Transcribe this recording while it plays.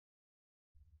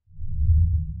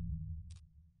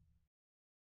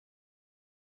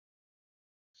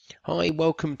Hi,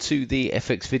 welcome to the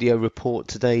FX video report.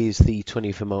 Today is the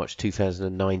 20th of March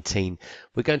 2019.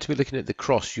 We're going to be looking at the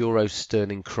cross, Euro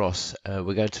Sterling cross.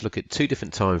 We're going to look at two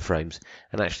different time frames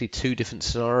and actually two different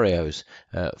scenarios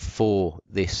for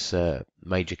this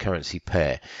major currency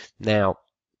pair. Now,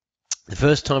 the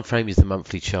first time frame is the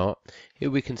monthly chart.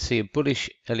 Here we can see a bullish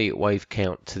Elliott wave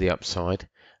count to the upside,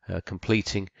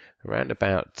 completing around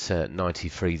about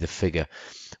 93, the figure.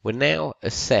 We're now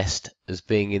assessed as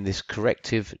being in this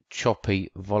corrective, choppy,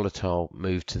 volatile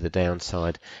move to the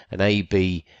downside, an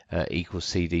AB equals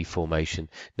CD formation.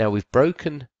 Now we've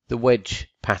broken the wedge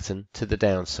pattern to the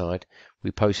downside.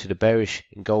 We posted a bearish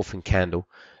engulfing candle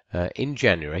in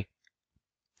January.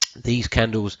 These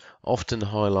candles often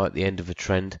highlight the end of a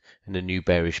trend and a new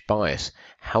bearish bias.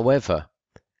 However,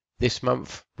 this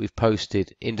month we've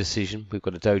posted indecision. We've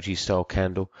got a doji style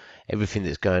candle. Everything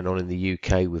that's going on in the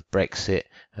UK with Brexit,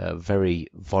 very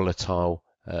volatile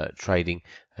trading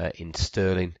in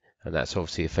sterling, and that's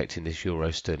obviously affecting this euro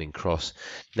sterling cross.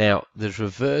 Now there's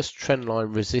reverse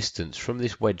trendline resistance from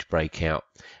this wedge breakout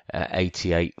at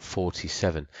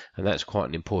 88.47, and that's quite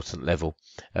an important level.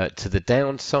 To the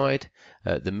downside,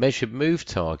 the measured move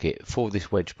target for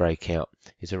this wedge breakout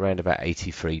is around about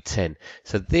 83.10.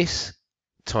 So this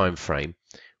time frame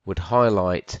would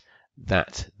highlight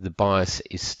that the bias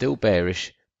is still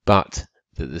bearish, but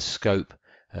that the scope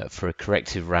for a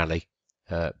corrective rally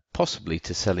possibly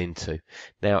to sell into.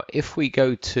 Now if we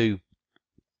go to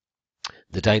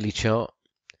the daily chart,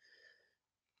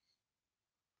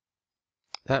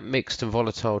 that mixed and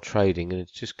volatile trading, and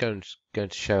it's just going to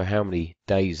show how many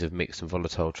days of mixed and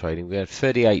volatile trading. We had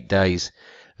 38 days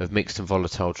of mixed and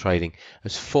volatile trading,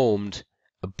 has formed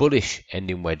a bullish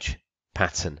ending wedge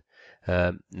pattern.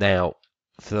 Now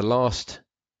for the last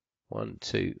 1,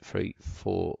 2, 3,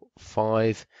 4,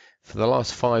 5, for the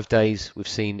last 5 days we've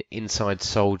seen inside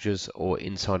soldiers or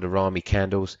inside Arami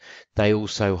candles. They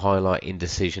also highlight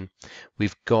indecision.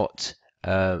 We've got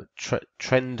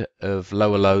trend of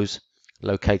lower lows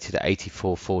located at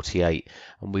 84.48,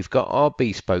 and we've got our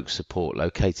bespoke support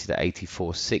located at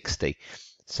 84.60.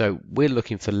 so we're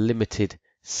looking for limited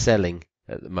selling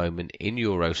at the moment in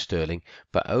euro sterling,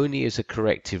 but only as a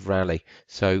corrective rally.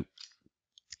 So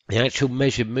the actual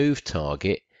measured move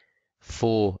target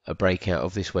for a breakout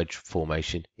of this wedge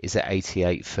formation is at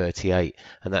 88.38,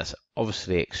 and that's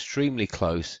obviously extremely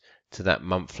close to that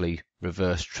monthly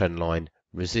reverse trendline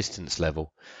resistance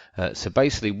level. So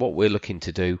basically what we're looking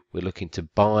to do, we're looking to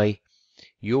buy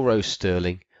euro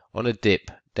sterling on a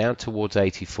dip down towards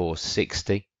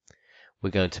 84.60.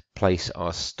 We're going to place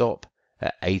our stop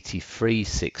at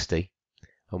 83.60,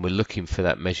 and we're looking for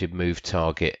that measured move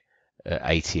target at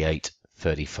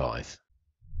 88.35.